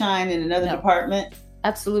else could shine in another department?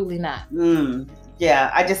 Absolutely not.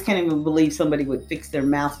 Yeah, I just can't even believe somebody would fix their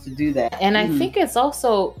mouth to do that. And I think it's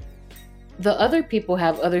also the other people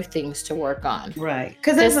have other things to work on. Right.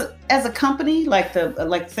 Because as a company, like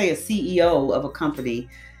say a CEO of a company,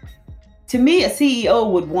 to me, a CEO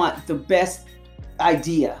would want the best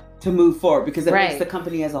idea to move forward because it makes the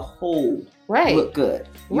company as a whole look good.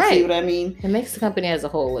 You see what I mean? It makes the company as a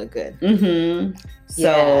whole look good. Mm-hmm.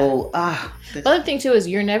 So, the other thing too is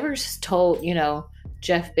you're never told,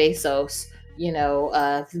 Jeff Bezos,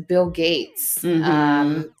 Bill Gates,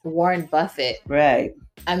 Warren Buffett. Right.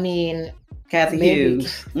 I mean, Kathy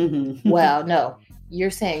Hughes. Mm-hmm. Well, no. You're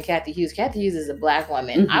saying Kathy Hughes. Kathy Hughes is a Black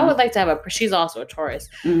woman. Mm-hmm. I would like to have she's also a Taurus.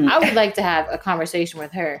 Mm-hmm. I would like to have a conversation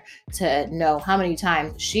with her to know how many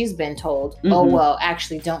times she's been told, oh, well,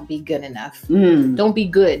 actually, don't be good enough. Mm. Don't be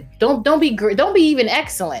good. Don't be great. Don't be even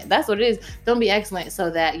excellent. That's what it is. Don't be excellent so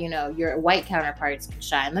that, your white counterparts can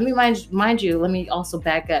shine. Let me mind you, let me also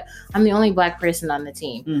back up. I'm the only Black person on the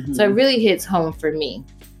team. Mm-hmm. So it really hits home for me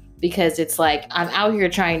because it's like I'm out here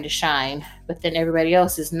trying to shine, but then everybody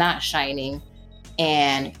else is not shining.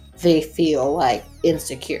 And they feel like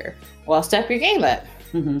insecure. Well, step your game up.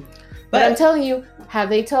 Mm-hmm. But I'm telling you, have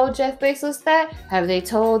they told Jeff Bezos that? Have they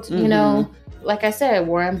told, like I said,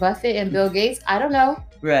 Warren Buffett and Bill Gates? I don't know.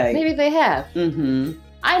 Right. Maybe they have. Mm-hmm.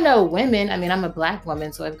 I know women. I mean, I'm a Black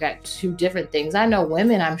woman, so I've got two different things. I know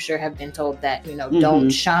women, I'm sure, have been told that,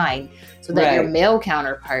 don't shine so that your male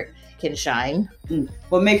counterpart can shine.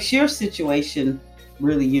 What makes your situation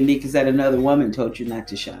really unique is that another woman told you not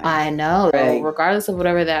to shine. I know. Right. Regardless of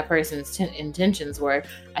whatever that person's intentions were,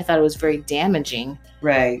 I thought it was very damaging.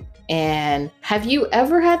 Right. And have you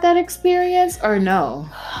ever had that experience or no?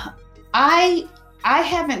 I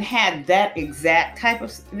haven't had that exact type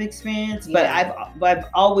of experience, but I've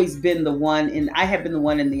always been the one, and I have been the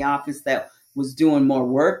one in the office that was doing more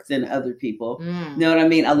work than other people. You know what I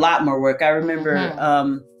mean? A lot more work. I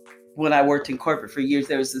remember when I worked in corporate for years,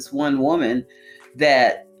 there was this one woman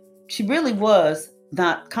that she really was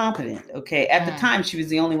not competent. Okay. At the time, she was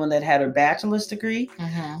the only one that had her bachelor's degree.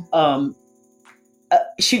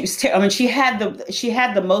 She was, she had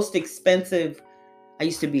the most expensive, I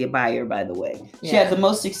used to be a buyer, by the way. She had the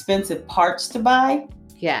most expensive parts to buy.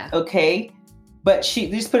 Yeah. Okay. But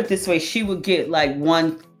just put it this way, she would get like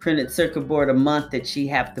one printed circuit board a month that she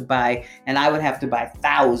have to buy, and I would have to buy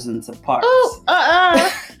thousands of parts.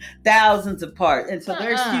 Thousands of parts. And so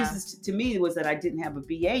their excuses to me was that I didn't have a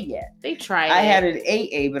BA yet. They tried. I had an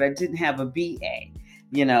AA, but I didn't have a BA,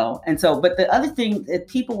 And so, but the other thing that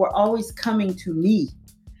people were always coming to me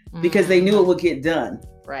because they knew it would get done.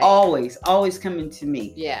 Right. Always coming to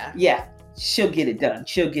me. Yeah. Yeah. She'll get it done.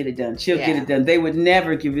 She'll get it done. She'll get it done. They would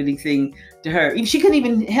never give anything to her. She couldn't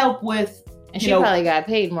even help with. And she probably got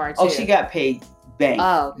paid more too. Oh, she got paid. Bang.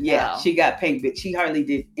 Oh, yeah. No. She got paid, but she hardly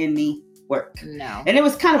did any work. No. And it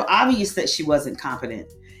was kind of obvious that she wasn't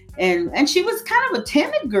competent. And she was kind of a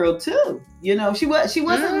timid girl too. She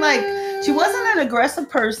wasn't like, she wasn't an aggressive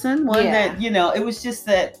person. That, it was just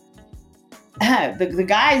that the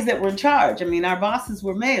guys that were in charge, our bosses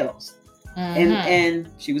were males. And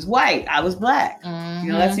she was white. I was Black.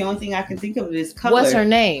 That's the only thing I can think of is color. What's her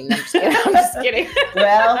name? I'm just kidding.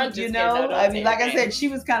 Well, like I said, she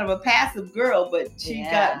was kind of a passive girl, but she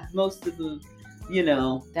got most of the,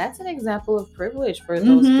 That's an example of privilege for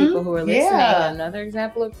those people who are listening. Yeah. Another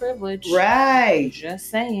example of privilege. Right. Just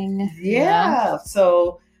saying. Yeah.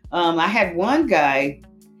 So I had one guy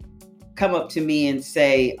come up to me and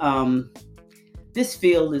say, this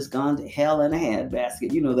field has gone to hell in a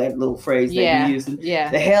handbasket. That little phrase that we use.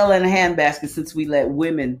 Yeah. The hell in a handbasket since we let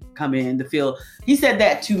women come in the field. He said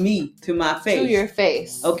that to me, to my face. To your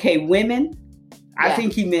face. Okay, women. Yeah. I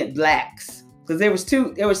think he meant Blacks. Because there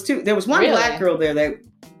was one Black girl there that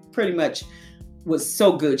pretty much was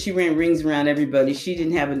so good. She ran rings around everybody. She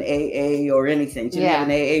didn't have an AA or anything. She didn't have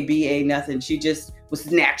an AA, BA, nothing. She just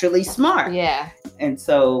was naturally smart. Yeah. And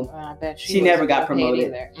so I bet she never got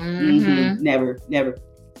promoted. Either. Never.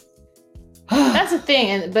 That's the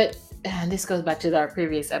thing. But this goes back to our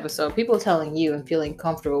previous episode. People telling you and feeling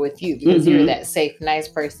comfortable with you because you're that safe, nice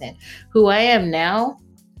person. Who I am now,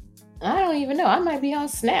 I don't even know. I might be on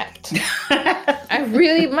Snapped. I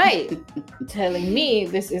really might. Telling me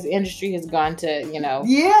this industry has gone to,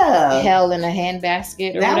 hell in a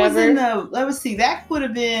handbasket or whatever. That would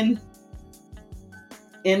have been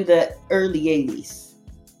in the early 80s.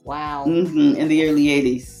 Wow. In the early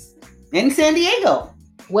 80s. In San Diego.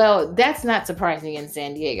 Well, that's not surprising in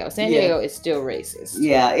San Diego. San Diego is still racist.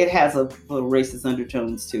 Yeah, it has a little racist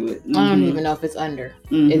undertones to it. I don't even know if it's under.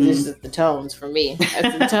 It's just the tones for me.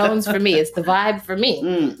 It's the tones for me. It's the vibe for me.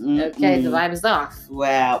 Okay, the vibe is off.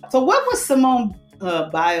 Wow. So what was Simone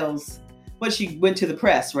Biles? She went to the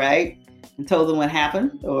press, right? and told them what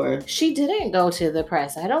happened, or she didn't go to the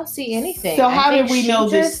press. I don't see anything. So how did we know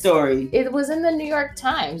this story? It was in the New York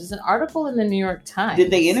Times. It's an article in the New York Times. Did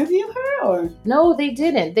they interview her, or no? They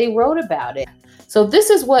didn't. They wrote about it. So this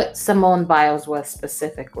is what Simone Biles was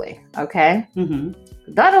specifically. Okay. Mm-hmm.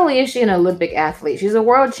 Not only is she an Olympic athlete, she's a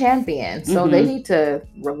world champion. So they need to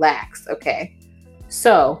relax. Okay.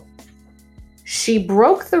 So she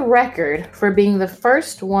broke the record for being the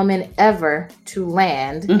first woman ever to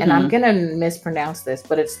land, and I'm going to mispronounce this,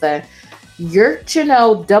 but it's the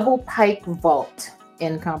Yurchenko double pike vault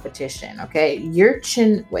in competition, okay?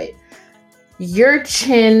 Yurchenko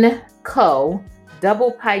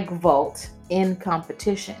double pike vault in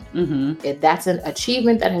competition. That's an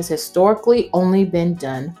achievement that has historically only been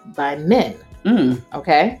done by men,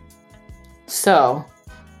 okay? So...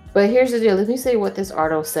 But here's the deal. Let me say what this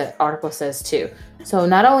article says too. So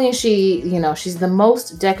not only is she, she's the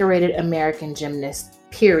most decorated American gymnast,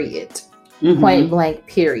 period. Point blank,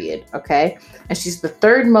 period. Okay. And she's the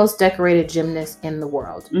third most decorated gymnast in the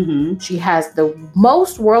world. She has the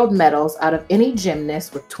most world medals out of any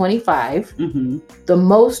gymnast with 25, the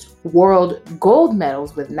most world gold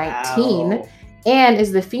medals with 19, wow, and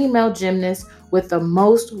is the female gymnast with the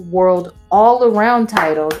most world all-around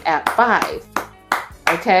titles at 5.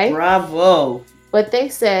 Okay. Bravo. But they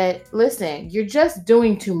said, listen, you're just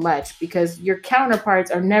doing too much because your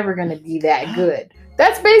counterparts are never going to be that good.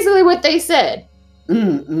 That's basically what they said.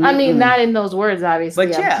 I mean, not in those words, obviously.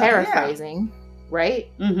 But I'm paraphrasing, right?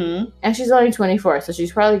 And she's only 24, so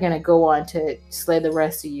she's probably going to go on to slay the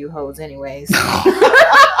rest of you hoes anyways.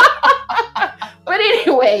 But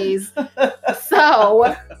anyways,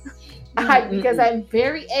 so because I'm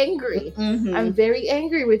very angry. I'm very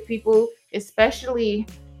angry with people, especially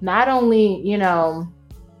not only,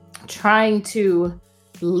 trying to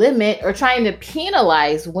limit or trying to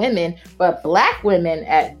penalize women, but Black women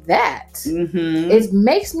at that. It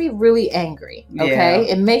makes me really angry. Okay.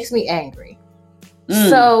 Yeah. It makes me angry.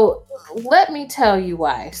 So let me tell you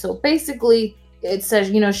why. So basically it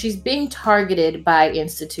says, she's being targeted by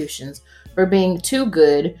institutions for being too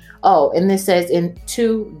good. Oh, and this says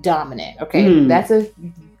too dominant. Okay. That's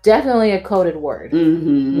definitely a coded word.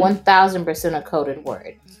 1000% a coded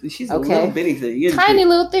word. She's a little bitty thing. Tiny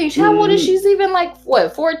little thing. How old is she? She's even like,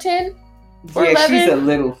 what, 4'10"? 4'11"? Yeah, she's a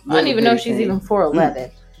little I don't even know if she's even 4'11".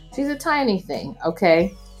 She's a tiny thing,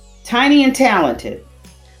 okay? Tiny and talented.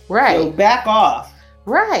 Right. So back off.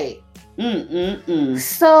 Right.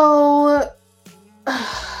 So,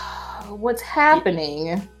 what's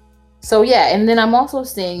happening? So, yeah, and then I'm also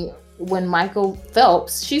seeing when Michael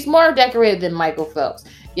Phelps, she's more decorated than Michael Phelps.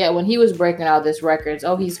 Yeah, when he was breaking all these records,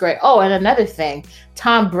 oh, he's great. Oh, and another thing,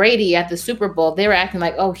 Tom Brady at the Super Bowl, they were acting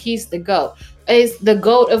like, oh, he's the GOAT. Is the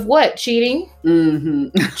GOAT of what? Cheating?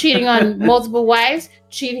 Cheating on multiple wives?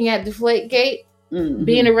 Cheating at Deflategate?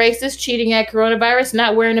 Being a racist? Cheating at coronavirus?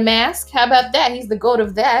 Not wearing a mask? How about that? He's the GOAT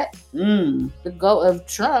of that. The GOAT of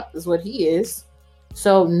Trump is what he is.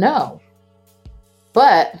 So, no.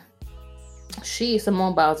 But...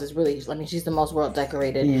 Simone Biles is really, she's the most world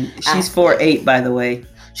decorated. Yeah. She's 4'8", by the way.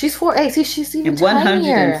 She's 4'8". See, she's even and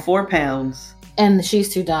 104 pounds. And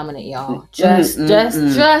she's too dominant, y'all. Just,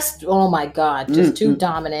 oh my God, just too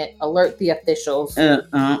dominant. Alert the officials.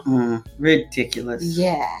 Ridiculous.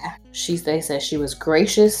 Yeah. They said she was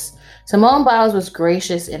gracious. Simone Biles was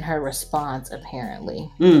gracious in her response,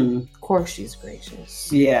 apparently. Of course she's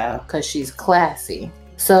gracious. Yeah. Because she's classy.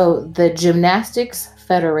 So the Gymnastics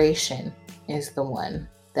Federation is the one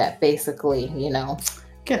that basically,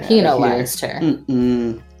 penalized her.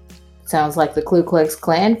 Sounds like the Ku Klux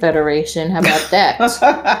Klan Federation. How about that?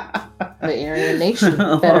 The Aryan Nation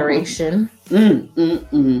Federation.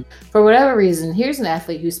 For whatever reason, here's an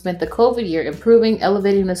athlete who spent the COVID year improving,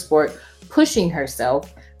 elevating the sport, pushing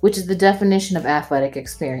herself, which is the definition of athletic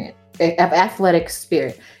spirit.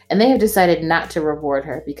 And they have decided not to reward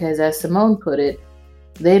her because, as Simone put it,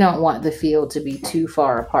 they don't want the field to be too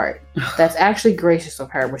far apart. That's actually gracious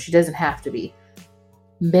of her, but she doesn't have to be.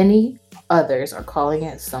 Many others are calling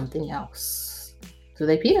it something else. So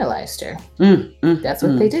they penalized her. That's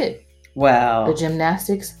what they did. Wow. The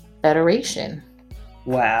Gymnastics Federation.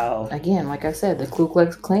 Wow. Again, like I said, the Ku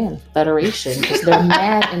Klux Klan Federation. Because they're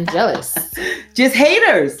mad and jealous. Just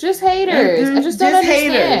haters. I just don't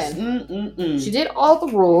understand. She did all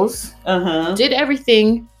the rules. Did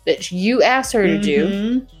everything that you asked her to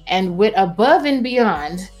do and went above and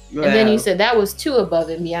beyond. Wow. And then you said that was too above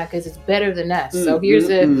and beyond because it's better than us. So here's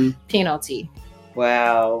a penalty.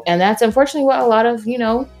 Wow. And that's unfortunately what a lot of,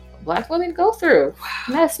 Black women go through.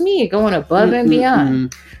 And that's me going above and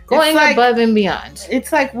beyond. Going above and beyond.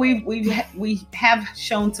 It's like we have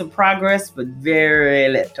shown some progress, but very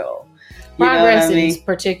little. progress in these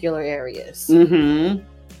particular areas. Mm-hmm.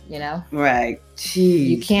 You know, right? Jeez.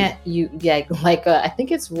 You can't. I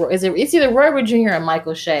think it's either Roy Wood Jr. or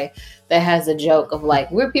Michael Shea that has a joke of like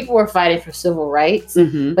people were fighting for civil rights,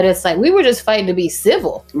 but it's like we were just fighting to be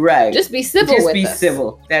civil, right? Just be civil. Just be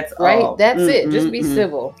civil. That's right. All. That's it. Just be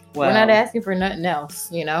civil. Wow. We're not asking for nothing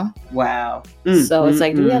else. You know. Wow. So it's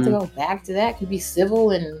like, do we have to go back to that? Could be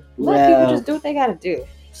civil and let people just do what they got to do.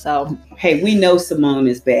 So hey, we know Simone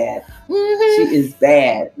is bad. She is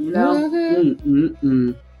bad. You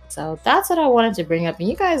know. So that's what I wanted to bring up. And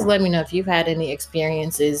you guys let me know if you've had any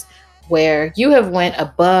experiences where you have went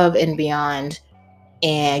above and beyond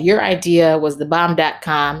and your idea was the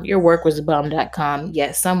bomb.com, your work was the bomb.com,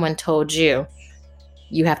 yet someone told you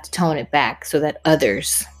have to tone it back so that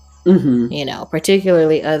others, you know,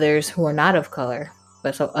 particularly others who are not of color,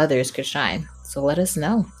 but so others could shine. So let us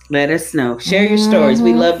know. Let us know. Share your stories.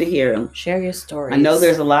 We love to hear them. Share your stories. I know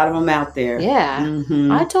there's a lot of them out there. Yeah.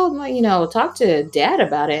 I told him, you know, talk to Dad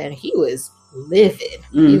about it, and he was livid.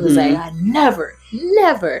 He was like, I never,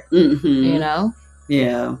 you know?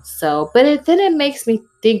 Yeah. So, but then it makes me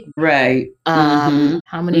think, right?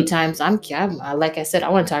 How many times I'm like I said, I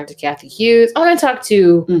want to talk to Kathy Hughes. I want to talk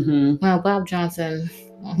to Bob Johnson.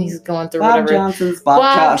 He's going through Bob whatever. Johnson's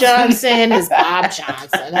Bob Johnson is Bob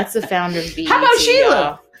Johnson. That's the founder of BET. How about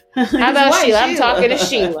Sheila? How about Sheila? I'm talking to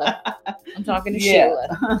Sheila. Sheila.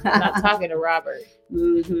 I'm not talking to Robert.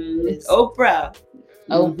 Oprah.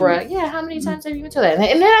 Oprah. Yeah, how many times have you been told that?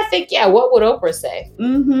 And then I think, what would Oprah say?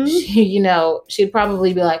 She, you know, she'd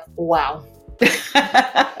probably be like, wow.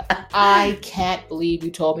 I can't believe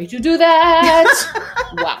you told me to do that.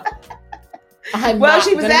 Wow.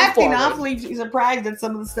 She was acting awfully surprised at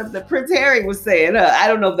some of the stuff that Prince Harry was saying. I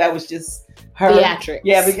don't know if that was just her theatrics.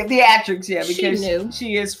 Yeah, because theatrics. Yeah, because she knew.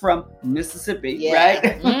 She is from Mississippi,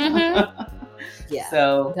 right? Yeah.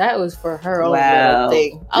 So that was for her own little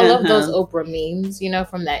thing. I love those Oprah memes, you know,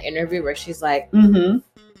 from that interview where she's like,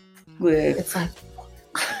 it's like,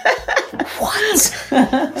 what?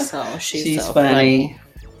 So she's so funny.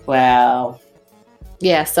 Wow.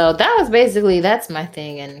 Yeah. So that's my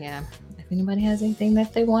thing, and yeah. Anybody has anything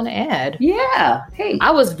that they want to add? Yeah. Hey.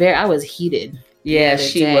 I was heated. Yeah,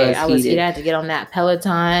 she was. I was heated. I had to get on that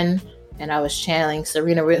Peloton, and I was channeling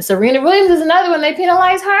Serena Williams. Serena Williams is another one. They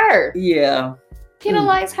penalize her. Yeah.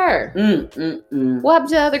 Penalize her. What happened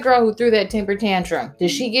to the other girl who threw that temper tantrum? Did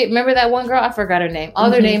she remember that one girl? I forgot her name. All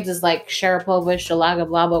their names is like Sharapova, Shalaga,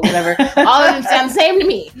 blah, blah, whatever. All of them sound the same to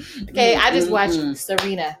me. Okay, I just watched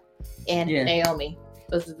Serena and Naomi.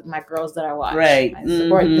 Those are my girls that I watch. Right. I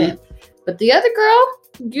support them. But the other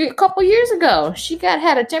girl, a couple years ago, she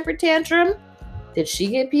had a temper tantrum. Did she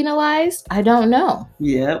get penalized? I don't know.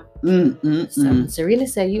 Yep. So Serena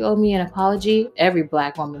said, you owe me an apology. Every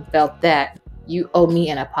Black woman felt that. You owe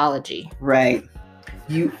me an apology. Right.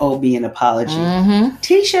 You owe me an apology.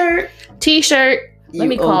 T-shirt. Let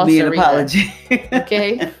me call Serena. An apology.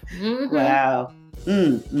 Okay. Wow.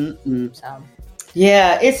 So.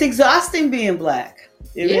 Yeah, it's exhausting being Black.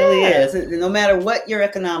 It really is. No matter what your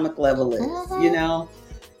economic level is, you know.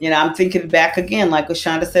 I'm thinking back again, like what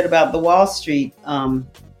Shonda said about the Wall Street,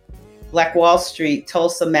 Black Wall Street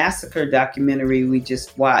Tulsa Massacre documentary we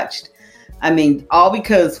just watched. I mean, all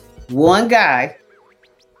because one guy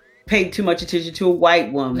paid too much attention to a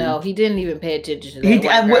white woman. No, he didn't even pay attention to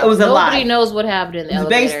that. It was a lie. Nobody knows what happened in the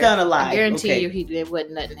elevator. Based on a lie. I guarantee you, it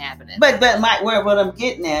wasn't nothing happening. But what I'm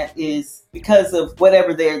getting at is because of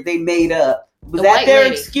whatever they made up. Was that their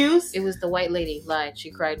excuse? It was the white lady lied.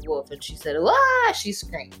 She cried wolf and she said, she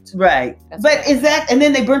screamed. Right. But is that, and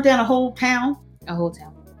then they burnt down a whole town? A whole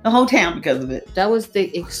town. The whole town because of it. That was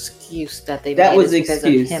the excuse that they made. That was the because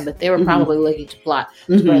excuse. of him, but they were probably looking to plot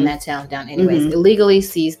to burn that town down anyways. Illegally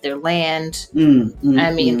seized their land.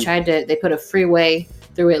 I mean, they put a freeway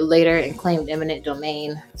through it later and claimed eminent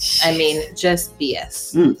domain. I mean, just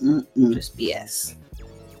BS. Just BS.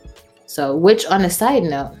 So, which on a side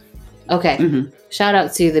note, okay, shout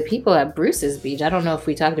out to the people at Bruce's Beach. I don't know if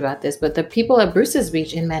we talked about this, but the people at Bruce's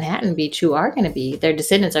Beach in Manhattan Beach who are going to be, their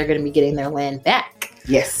descendants are going to be getting their land back.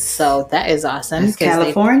 Yes. So that is awesome. That's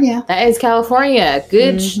California. That is California.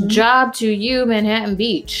 Good job to you, Manhattan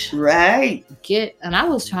Beach. Right. And I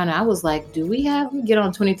was like, do we get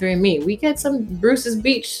on 23andMe? We get some Bruce's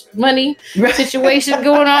Beach money situation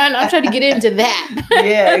going on. I'm trying to get into that.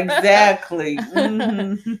 Yeah, exactly.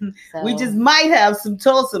 So, we just might have some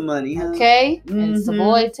Tulsa money. Huh? Okay. In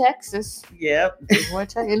Savoy, Texas. Yep. Savoy,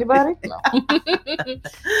 Texas. Anybody?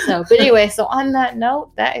 No. But anyway, so on that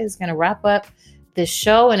note, that is going to wrap up this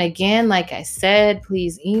show. And again, like I said,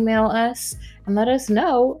 please email us and let us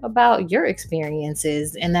know about your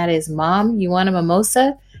experiences. And that is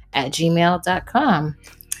mommyouwantamimosa gmail.com.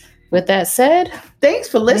 With that said, thanks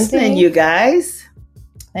for listening, you guys.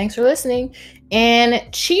 Thanks for listening. And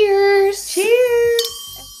cheers. Cheers.